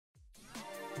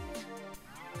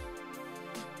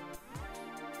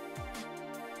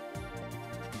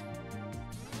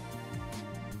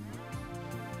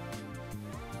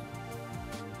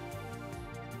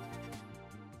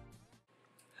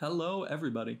Hello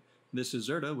everybody, this is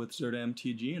Zerda with Zerda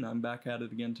MTG, and I'm back at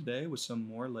it again today with some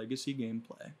more Legacy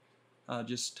gameplay.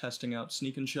 Just testing out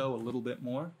Sneak and Show a little bit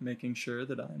more, making sure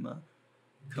that I'm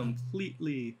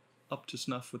completely up to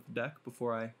snuff with the deck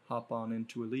before I hop on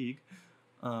into a league.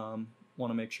 Want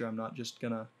to make sure I'm not just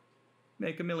gonna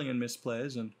make a million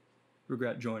misplays and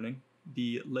regret joining.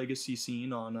 The Legacy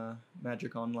scene on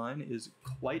Magic Online is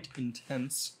quite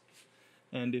intense,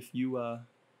 and if you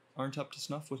aren't up to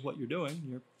snuff with what you're doing,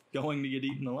 you're going to get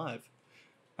eaten alive.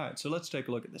 Alright, so let's take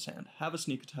a look at this hand. Have a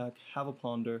sneak attack, have a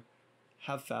ponder,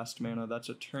 have fast mana. That's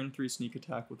a turn 3 sneak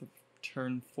attack with a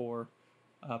turn 4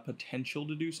 potential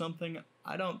to do something.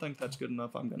 I don't think that's good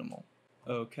enough. I'm going to mull.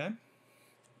 Okay.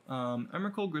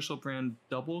 Emrakul Griselbrand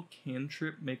double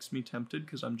cantrip makes me tempted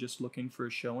because I'm just looking for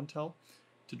a show and tell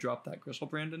to drop that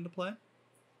Griselbrand into play.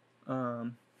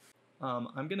 I'm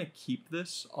going to keep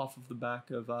this off of the back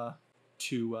of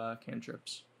 2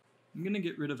 cantrips. I'm going to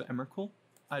get rid of Emrakul.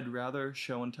 I'd rather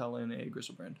show and tell in a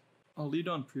Griselbrand. I'll lead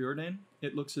on Preordain.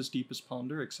 It looks as deep as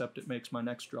Ponder, except it makes my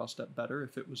next draw step better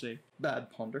if it was a bad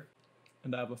Ponder.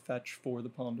 And I have a fetch for the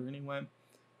Ponder anyway.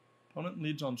 Opponent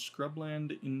leads on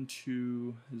Scrubland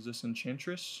into, is this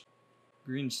Enchantress?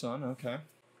 Green Sun, okay.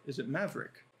 Is it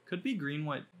Maverick? Could be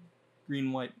green-white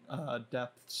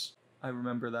depths. I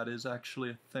remember that is actually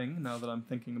a thing now that I'm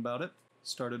thinking about it.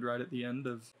 Started right at the end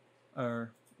of,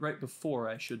 or right before,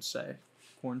 I should say,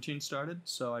 quarantine started,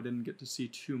 so I didn't get to see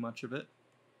too much of it.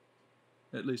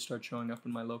 At least start showing up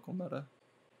in my local meta.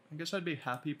 I guess I'd be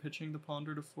happy pitching the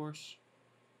Ponder to Force.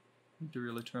 Need to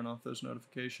really turn off those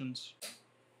notifications.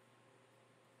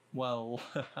 Well,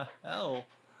 hell.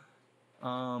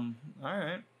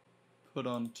 Alright. Put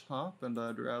on top, and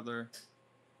I'd rather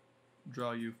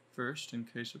draw you first in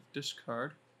case of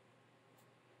discard.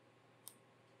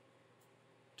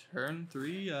 Turn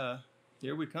 3,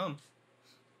 here we come.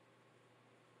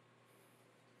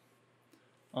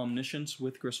 Omniscience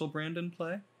with Griselbrand in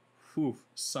play? Whew,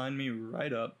 sign me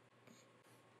right up.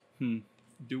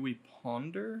 Do we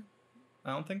ponder? I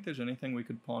don't think there's anything we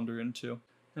could ponder into,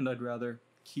 and I'd rather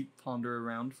keep ponder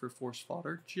around for force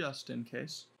fodder, just in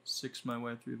case. 6 my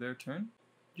way through their turn.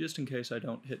 Just in case I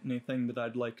don't hit anything that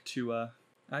I'd like to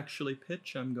actually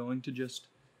pitch, I'm going to just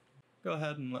go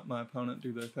ahead and let my opponent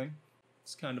do their thing.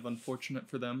 It's kind of unfortunate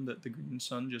for them that the Green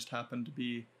Sun just happened to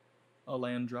be a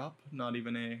land drop, not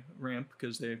even a ramp,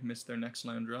 because they missed their next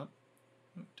land drop.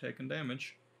 Taking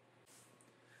damage.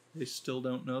 They still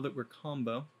don't know that we're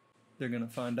combo. They're going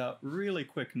to find out really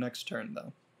quick next turn,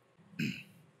 though.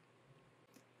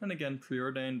 And again,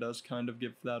 Preordain does kind of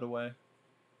give that away.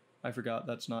 I forgot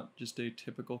that's not just a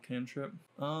typical cantrip.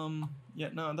 Yeah,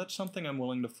 no, that's something I'm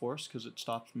willing to force, because it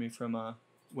stops me from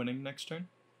winning next turn.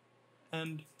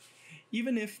 And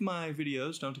even if my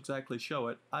videos don't exactly show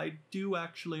it, I do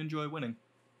actually enjoy winning.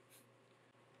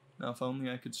 Now, if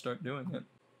only I could start doing it.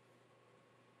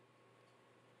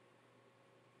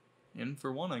 In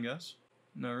for one, I guess.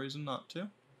 No reason not to.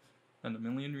 And a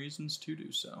million reasons to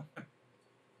do so.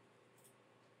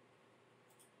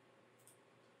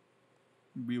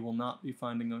 We will not be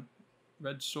finding a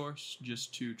red source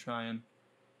just to try and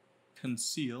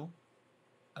conceal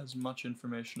as much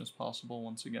information as possible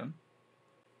once again.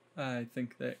 I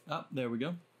think they... there we go.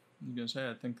 I was going to say,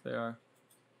 I think they are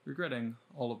regretting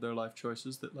all of their life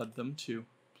choices that led them to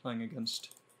playing against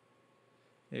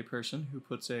a person who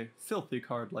puts a filthy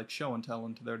card like Show and Tell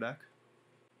into their deck.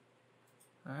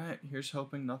 Alright, here's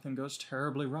hoping nothing goes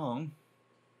terribly wrong.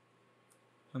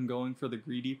 I'm going for the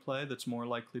greedy play that's more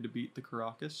likely to beat the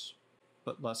Karakas,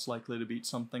 but less likely to beat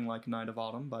something like Knight of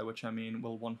Autumn, by which I mean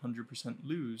will 100%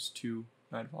 lose to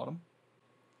Knight of Autumn.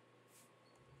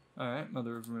 Alright,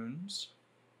 Mother of Runes.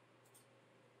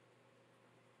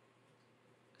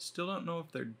 I still don't know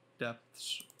if they're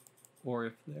depths or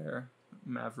if they're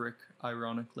Maverick,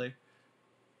 ironically,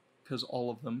 because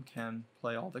all of them can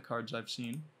play all the cards I've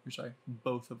seen. Or sorry,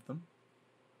 both of them.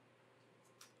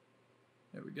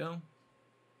 There we go.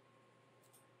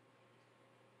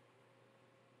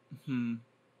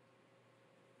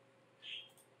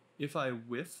 If I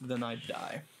whiff, then I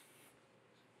die.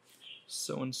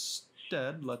 So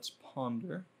instead, let's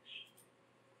ponder.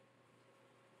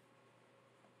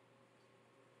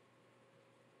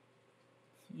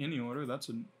 Any order, that's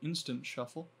an instant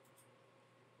shuffle.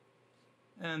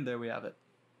 And there we have it.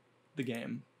 The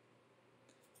game.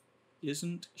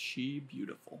 Isn't she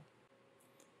beautiful?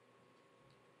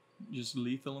 Just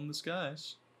lethal in the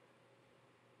skies.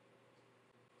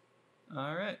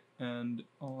 Alright, and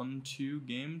on to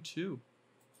game 2.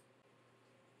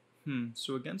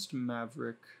 So against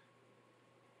Maverick,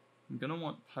 I'm gonna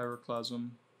want Pyroclasm.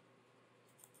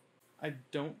 I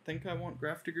don't think I want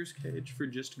Grafdigger's Cage for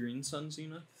just Green Sun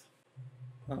Zenith.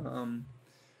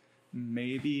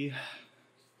 Maybe...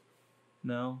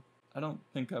 No, I don't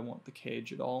think I want the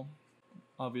cage at all.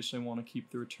 Obviously want to keep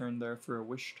the return there for a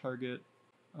wish target,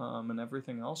 and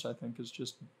everything else I think is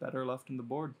just better left in the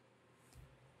board.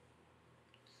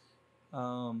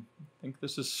 I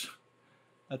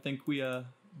think we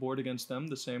board against them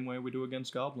the same way we do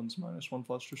against goblins. -1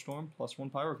 Flusterstorm,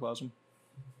 +1 Pyroclasm.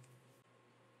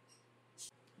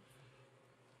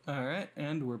 Alright,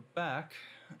 and we're back,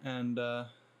 and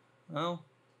well,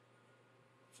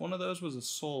 if one of those was a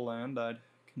soul land, I'd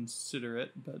consider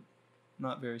it, but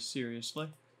not very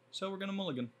seriously. So we're gonna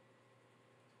mulligan.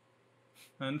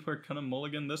 And we're gonna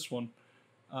mulligan this one.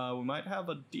 We might have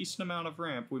a decent amount of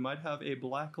ramp. We might have a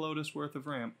Black Lotus worth of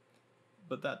ramp,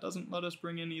 but that doesn't let us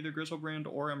bring in either Griselbrand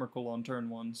or Emrakul on turn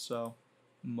 1, so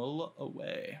mull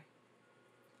away.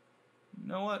 You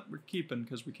know what? We're keeping,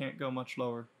 because we can't go much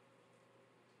lower.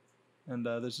 And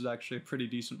this is actually a pretty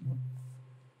decent one.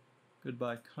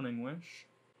 Goodbye, Cunning Wish.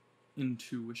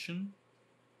 Intuition.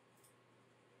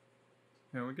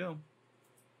 There we go.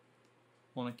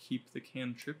 Want to keep the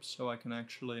cantrip so I can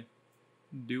actually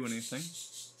do anything.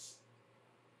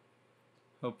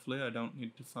 Hopefully I don't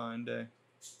need to find a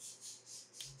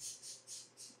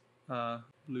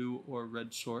blue or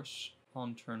red source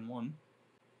on turn 1.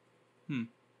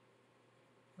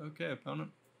 Okay,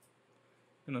 opponent.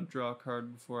 Gonna draw a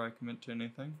card before I commit to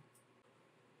anything.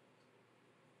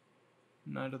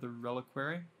 Knight of the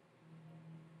Reliquary.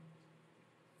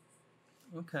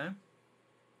 Okay.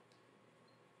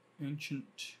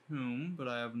 Ancient Tomb, but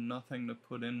I have nothing to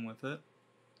put in with it.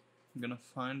 I'm gonna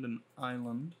find an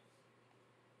island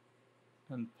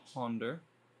and ponder.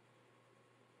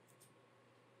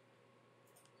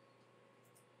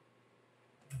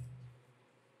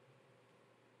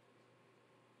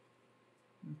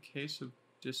 In case of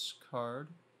discard,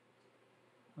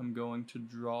 I'm going to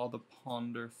draw the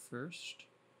ponder first.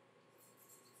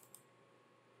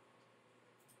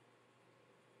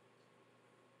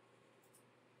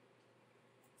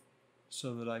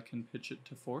 So that I can pitch it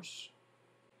to force.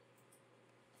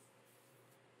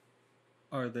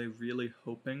 Are they really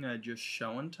hoping I just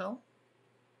show and tell?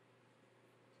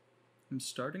 I'm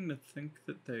starting to think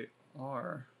that they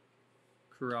are.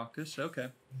 Karakas,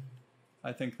 okay.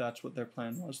 I think that's what their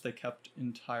plan was. They kept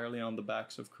entirely on the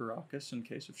backs of Karakas in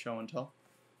case of show and tell.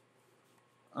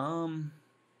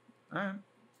 Alright.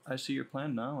 I see your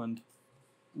plan now, and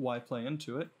why play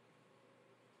into it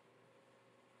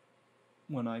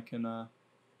when I can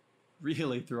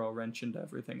really throw a wrench into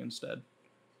everything instead.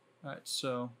 Alright,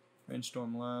 so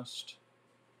Rainstorm last,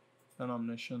 then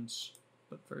Omniscience,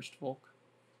 but first Volk.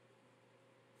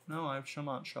 No, I have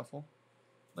Shaman Shuffle.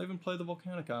 I'll even play the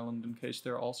Volcanic Island in case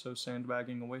they're also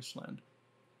sandbagging a Wasteland.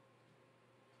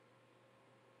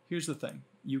 Here's the thing,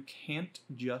 you can't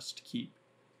just keep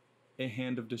a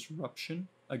Hand of Disruption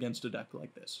against a deck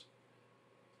like this.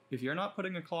 If you're not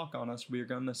putting a clock on us, we're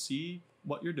gonna see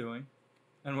what you're doing,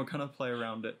 and we're gonna play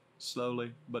around it,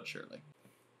 slowly but surely.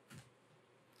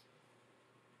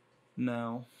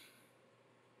 Now,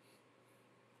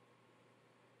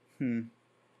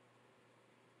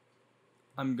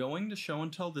 I'm going to show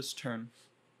and tell this turn.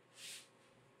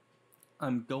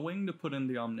 I'm going to put in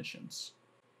the Omniscience.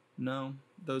 No,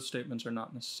 those statements are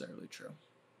not necessarily true.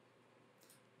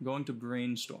 I'm going to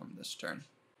Brainstorm this turn,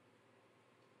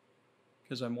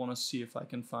 because I want to see if I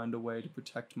can find a way to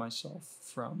protect myself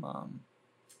from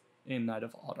a Night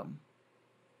of Autumn.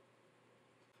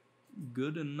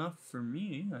 Good enough for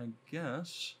me, I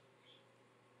guess.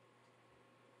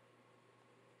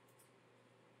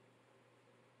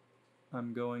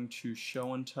 I'm going to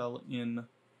show and tell in,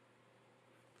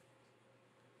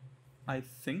 I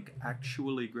think,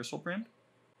 actually Griselbrand.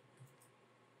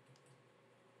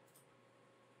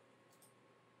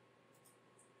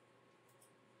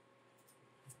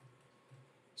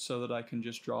 So that I can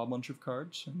just draw a bunch of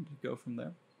cards and go from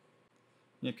there.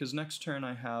 Yeah, because next turn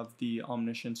I have the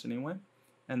Omniscience anyway,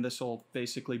 and this will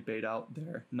basically bait out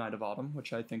their Night of Autumn,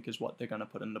 which I think is what they're going to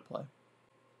put into play.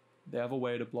 They have a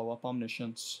way to blow up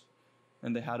Omniscience,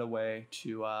 and they had a way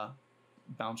to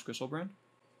bounce Griselbrand.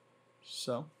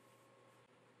 So,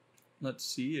 let's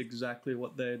see exactly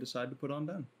what they decide to put on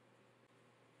down.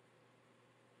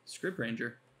 Script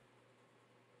Ranger.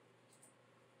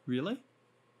 Really?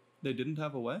 They didn't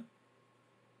have a way?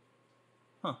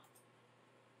 Huh.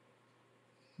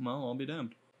 Well, I'll be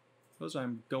damned. Suppose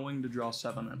I'm going to draw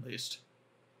 7 at least.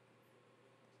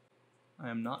 I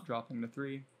am not dropping to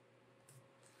 3.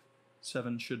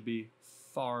 7 should be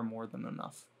far more than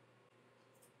enough.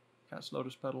 Cast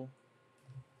Lotus Petal.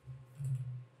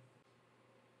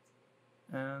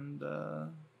 And,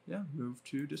 yeah, move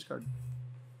to discard.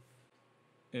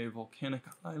 A volcanic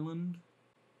island,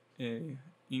 a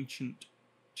ancient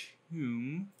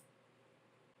tomb,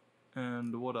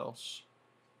 and what else?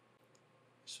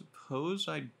 Suppose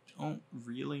I don't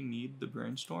really need the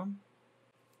brainstorm.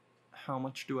 How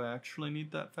much do I actually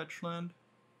need that fetch land?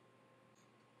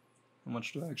 How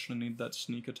much do I actually need that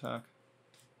sneak attack?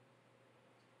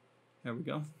 There we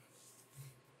go.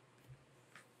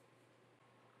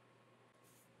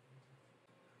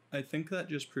 I think that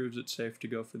just proves it's safe to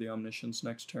go for the Omniscience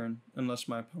next turn, unless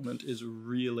my opponent is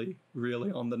really,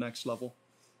 really on the next level.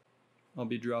 I'll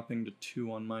be dropping to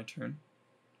 2 on my turn.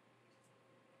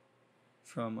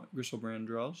 From Griselbrand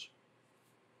draws.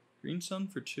 Green Sun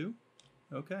for 2?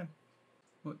 Okay.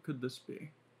 What could this be?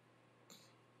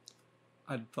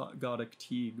 I'd thought Gothic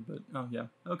Teague, but oh yeah,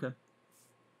 okay.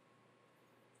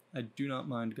 I do not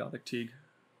mind Gothic Teague.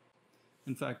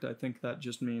 In fact, I think that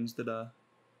just means that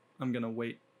I'm gonna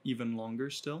wait even longer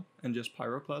still and just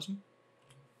Pyroclasm.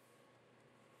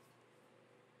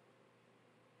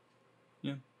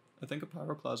 Yeah, I think a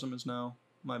Pyroclasm is now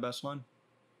my best line.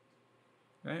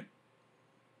 Right?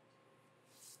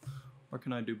 Or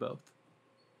can I do both?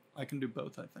 I can do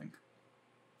both, I think.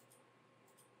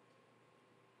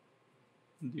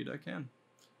 Indeed I can.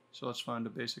 So let's find a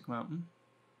basic mountain,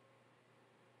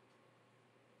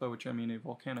 by which I mean a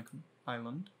volcanic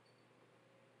island.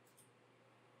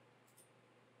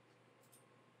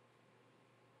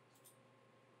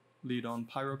 Lead on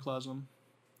Pyroclasm.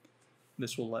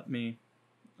 This will let me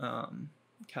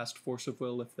cast Force of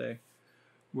Will if they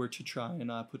were to try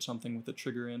and put something with a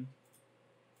trigger in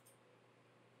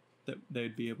that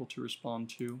they'd be able to respond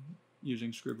to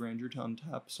using Scrib Ranger to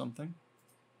untap something.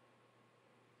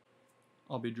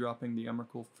 I'll be dropping the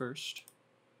Emrakul first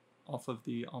off of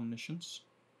the Omniscience.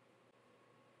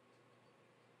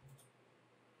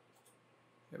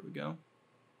 There we go.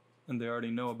 And they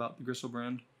already know about the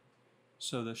Griselbrand,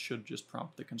 so this should just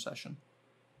prompt the concession.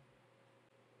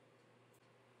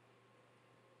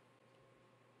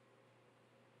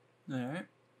 Alright,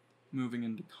 moving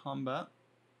into combat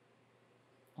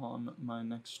on my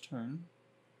next turn.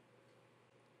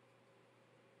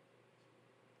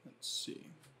 Let's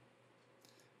see.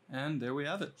 And there we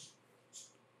have it.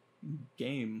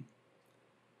 Game.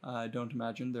 I don't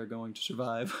imagine they're going to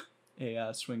survive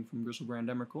a swing from Griselbrand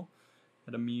Emrakul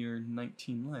at a mere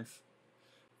 19 life.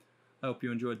 I hope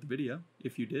you enjoyed the video.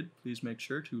 If you did, please make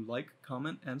sure to like,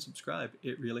 comment, and subscribe.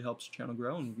 It really helps the channel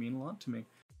grow and would mean a lot to me.